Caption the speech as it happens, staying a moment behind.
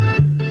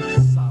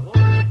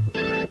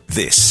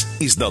This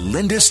is the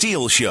Lynda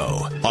Steele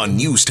Show on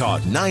News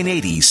Talk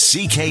 980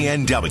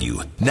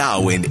 CKNW.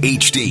 Now in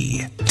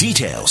HD.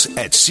 Details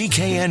at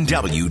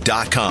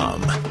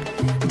cknw.com.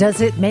 Does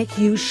it make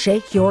you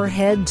shake your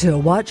head to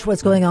watch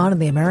what's going on in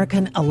the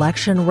American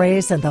election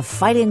race and the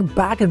fighting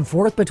back and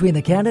forth between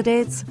the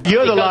candidates?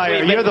 You're the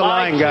liar. You're the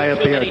lying guy up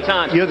here.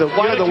 You're the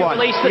one. You're the one.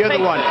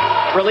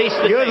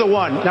 You're the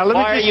one. Now let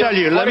me just tell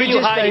you. Let me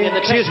just say,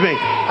 excuse me.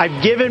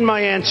 I've given my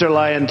answer,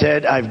 Lion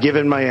Ted. I've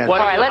given my answer. All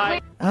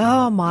right,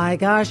 Oh, my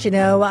gosh.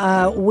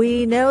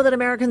 We know that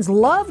Americans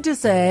love to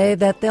say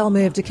that they'll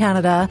move to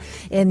Canada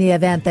in the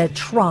event that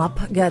Trump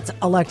gets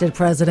elected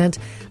president.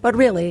 But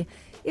really,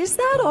 is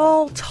that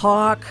all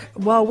talk?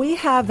 Well, we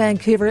have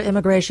Vancouver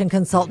immigration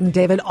consultant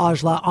David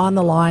Ojla on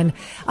the line.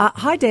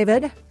 Hi,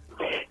 David.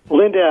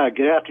 Lynda,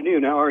 good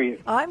afternoon. How are you?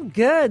 I'm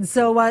good.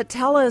 So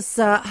tell us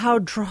how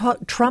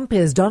Trump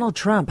is, Donald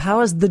Trump.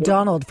 How is the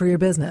Donald for your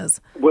business?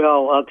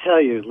 Well, I'll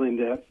tell you,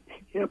 Lynda.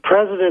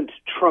 President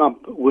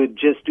Trump would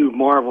just do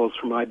marvels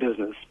for my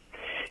business.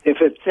 If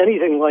it's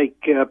anything like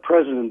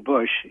President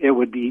Bush, it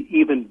would be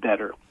even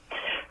better.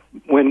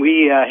 When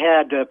we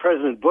had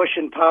President Bush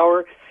in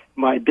power,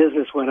 my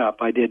business went up.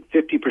 I did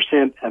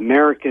 50%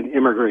 American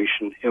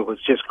immigration. It was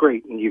just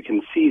great. And you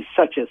can see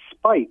such a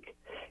spike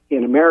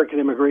in American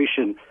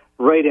immigration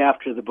right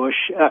after Bush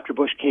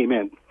came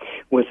in.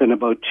 Within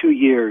about 2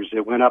 years,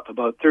 it went up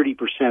about 30%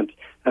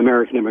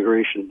 American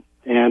immigration.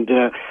 And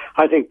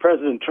I think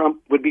President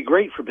Trump would be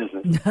great for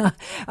business.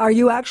 Are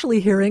you actually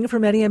hearing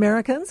from any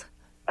Americans?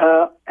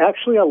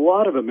 Actually, a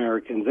lot of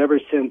Americans. Ever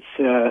since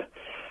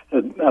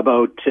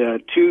about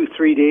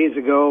 2-3 days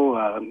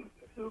ago,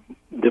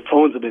 the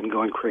phones have been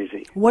going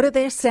crazy. What are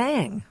they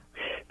saying?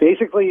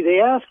 Basically,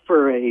 they ask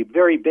for a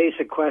very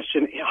basic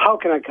question. How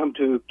can I come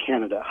to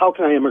Canada? How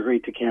can I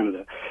immigrate to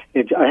Canada?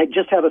 I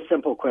just have a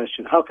simple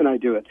question. How can I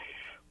do it?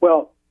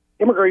 Well,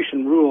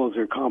 immigration rules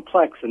are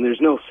complex, and there's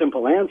no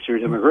simple answer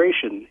to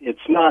immigration. It's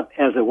not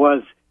as it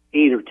was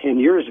 8 or 10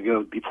 years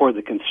ago before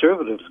the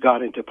Conservatives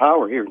got into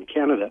power here in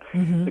Canada.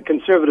 Mm-hmm. The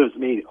Conservatives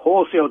made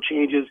wholesale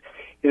changes.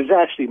 It is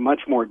actually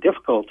much more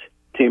difficult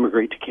to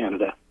immigrate to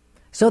Canada.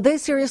 So they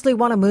seriously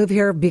want to move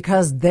here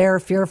because they're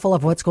fearful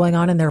of what's going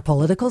on in their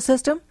political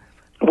system?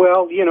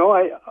 Well,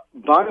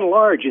 by and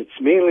large, it's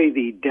mainly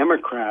the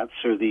Democrats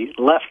or the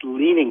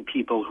left-leaning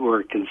people who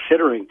are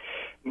considering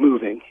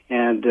moving.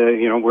 And,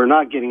 we're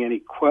not getting any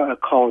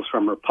calls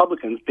from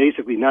Republicans.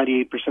 Basically,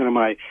 98% of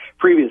my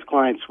previous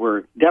clients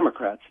were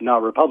Democrats,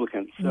 not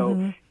Republicans.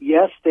 So,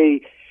 yes,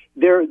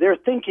 they're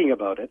thinking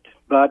about it.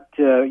 But,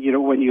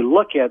 when you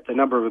look at the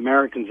number of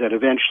Americans that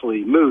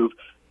eventually move,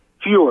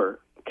 fewer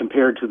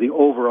compared to the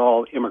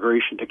overall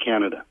immigration to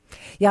Canada.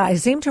 Yeah, I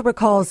seem to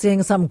recall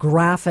seeing some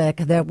graphic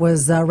that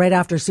was right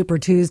after Super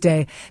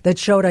Tuesday that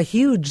showed a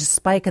huge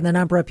spike in the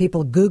number of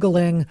people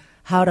Googling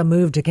how to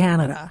move to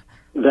Canada.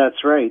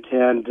 That's right.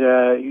 And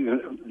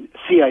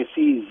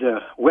CIC's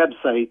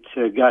website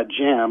got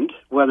jammed,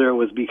 whether it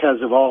was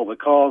because of all the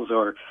calls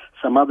or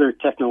some other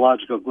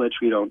technological glitch,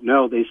 we don't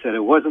know. They said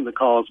it wasn't the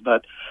calls,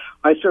 but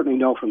I certainly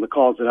know from the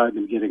calls that I've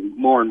been getting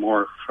more and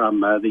more from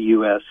the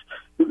U.S.,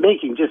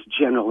 making just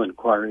general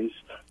inquiries.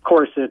 Of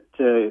course,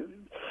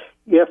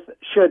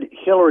 should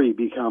Hillary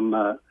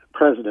become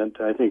president,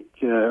 I think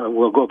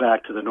we'll go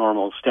back to the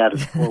normal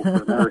status quo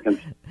for Americans.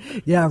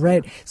 Yeah,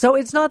 right. So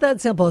it's not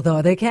that simple,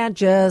 though. They can't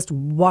just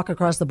walk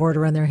across the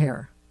border in their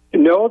hair.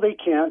 No, they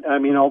can't. I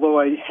mean, although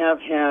I have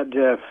had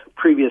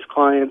previous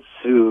clients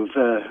who've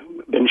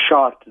been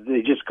shocked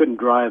they just couldn't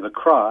drive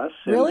across.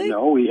 Really?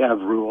 No, we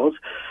have rules.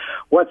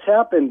 What's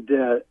happened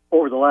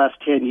over the last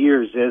 10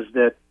 years is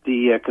that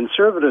the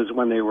Conservatives,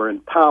 when they were in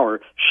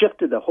power,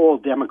 shifted the whole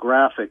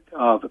demographic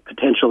of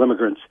potential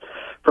immigrants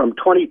from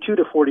 22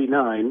 to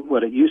 49,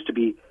 what it used to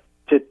be,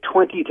 to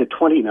 20 to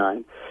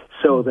 29,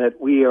 so that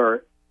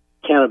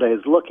Canada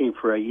is looking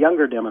for a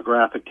younger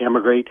demographic to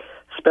immigrate,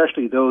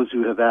 especially those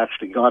who have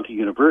actually gone to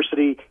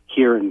university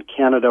here in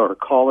Canada or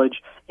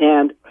college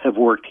and have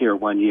worked here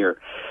 1 year.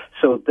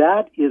 So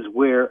that is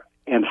where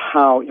and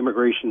how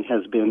immigration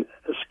has been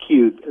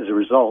skewed as a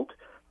result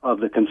of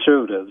the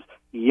Conservatives.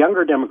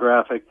 Younger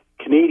demographic,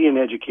 Canadian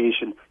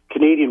education,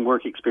 Canadian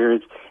work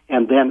experience,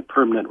 and then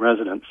permanent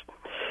residence.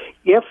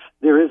 If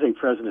there is a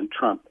President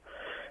Trump,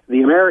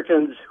 the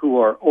Americans who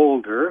are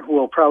older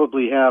will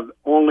probably have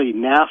only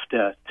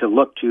NAFTA to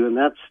look to, and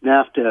that's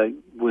NAFTA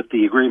with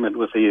the agreement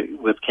with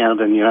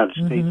Canada and the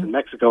United States and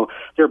Mexico.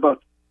 There are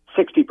about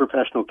 60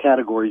 professional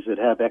categories that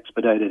have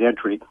expedited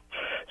entry.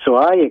 So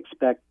I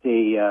expect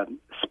a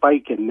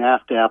spike in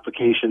NAFTA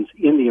applications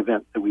in the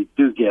event that we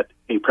do get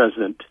a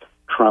President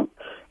Trump,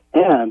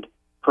 and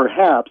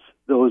perhaps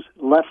those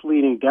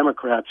left-leaning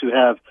Democrats who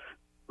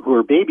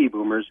are baby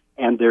boomers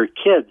and their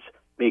kids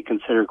may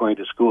consider going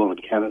to school in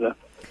Canada.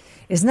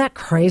 Isn't that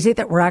crazy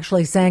that we're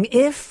actually saying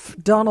if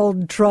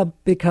Donald Trump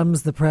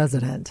becomes the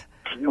president?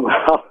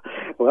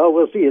 Well,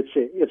 we'll see.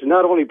 It's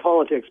not only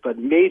politics, but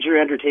major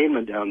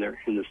entertainment down there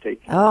in the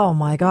States. Oh,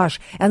 my gosh.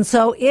 And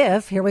so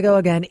here we go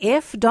again,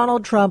 if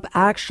Donald Trump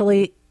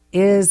actually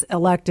is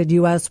elected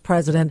U.S.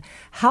 president,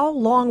 how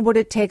long would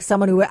it take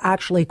someone who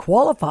actually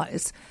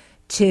qualifies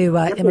to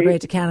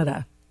immigrate to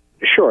Canada?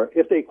 Sure.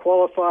 If they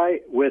qualify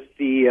with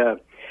the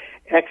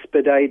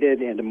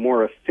expedited and a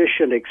more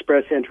efficient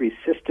express entry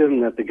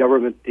system that the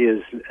government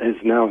has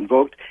now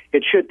invoked,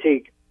 it should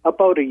take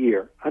about a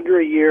year, under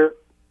a year,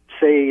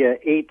 say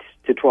 8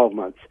 to 12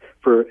 months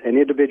for an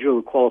individual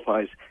who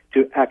qualifies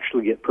to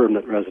actually get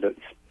permanent residence.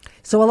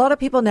 So a lot of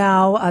people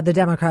now, the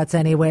Democrats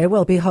anyway,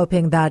 will be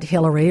hoping that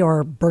Hillary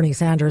or Bernie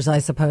Sanders, I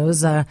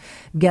suppose,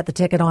 get the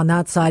ticket on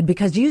that side.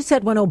 Because you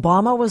said when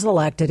Obama was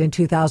elected in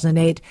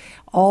 2008,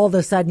 all of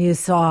a sudden you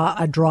saw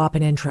a drop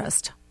in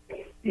interest.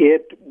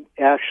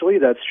 Actually,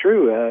 that's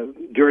true.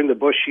 During the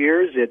Bush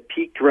years, it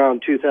peaked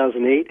around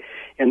 2008.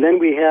 And then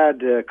we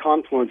had a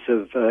confluence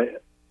of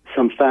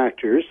some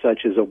factors,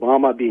 such as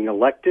Obama being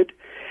elected,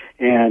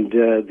 and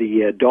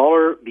the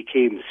dollar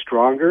became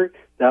stronger.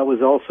 That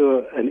was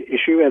also an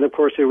issue. And, of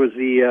course, there was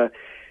the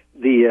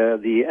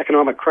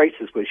economic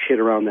crisis which hit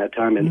around that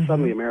time. And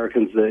suddenly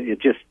Americans, it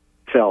just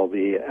fell,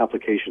 the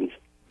applications.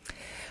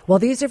 Well,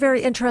 these are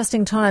very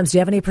interesting times. Do you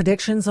have any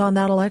predictions on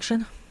that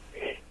election?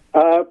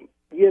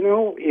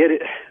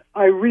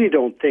 I really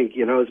don't think,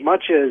 as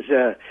much as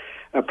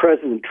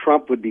President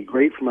Trump would be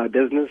great for my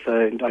business,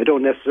 I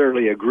don't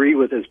necessarily agree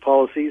with his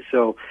policies.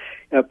 So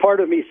part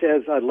of me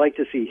says I'd like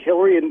to see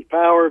Hillary in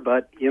power,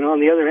 but, on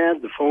the other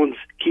hand, the phones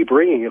keep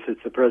ringing if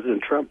it's the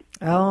President Trump.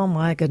 Oh,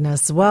 my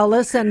goodness. Well,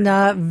 listen,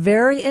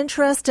 very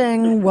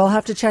interesting. We'll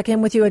have to check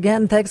in with you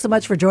again. Thanks so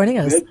much for joining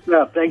us. Good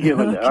stuff. Thank you,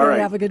 Lynda. Okay, all right.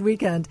 Have a good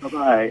weekend.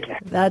 Bye-bye.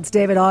 That's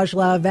David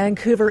Ojla,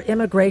 Vancouver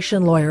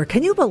immigration lawyer.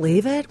 Can you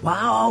believe it?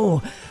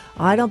 Wow.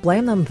 I don't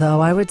blame them,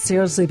 though. I would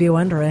seriously be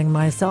wondering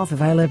myself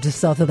if I lived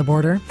south of the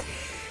border.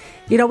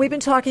 We've been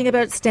talking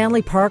about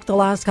Stanley Park the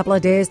last couple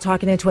of days,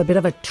 talking into a bit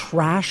of a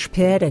trash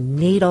pit and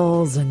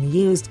needles and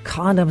used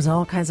condoms and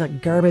all kinds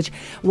of garbage.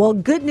 Well,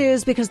 good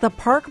news, because the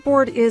park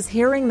board is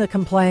hearing the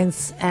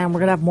complaints, and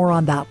we're going to have more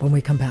on that when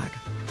we come back.